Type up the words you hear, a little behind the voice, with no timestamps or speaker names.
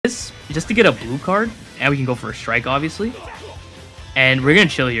just to get a blue card, and we can go for a strike, obviously. And we're gonna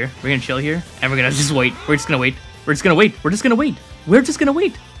chill here. We're gonna chill here, and we're gonna just wait. We're just gonna wait. We're just gonna wait. We're just gonna wait. We're just gonna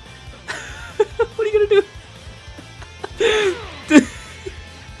wait. What are you gonna do?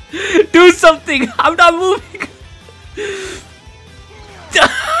 Do something! I'm not moving!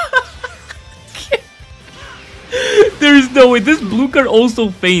 There's no way. This blue card also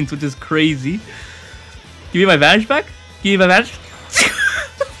faints, which is crazy. Give me my Vanish back. Give me my Vanish.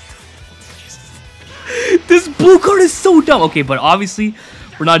 This blue card is so dumb. Okay, but obviously,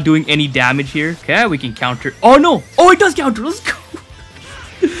 we're not doing any damage here. Okay, we can counter. Oh, no. Oh, it does counter. Let's go.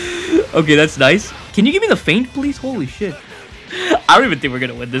 Okay, that's nice. Can you give me the feint, please? Holy shit. I don't even think we're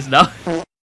going to win this now.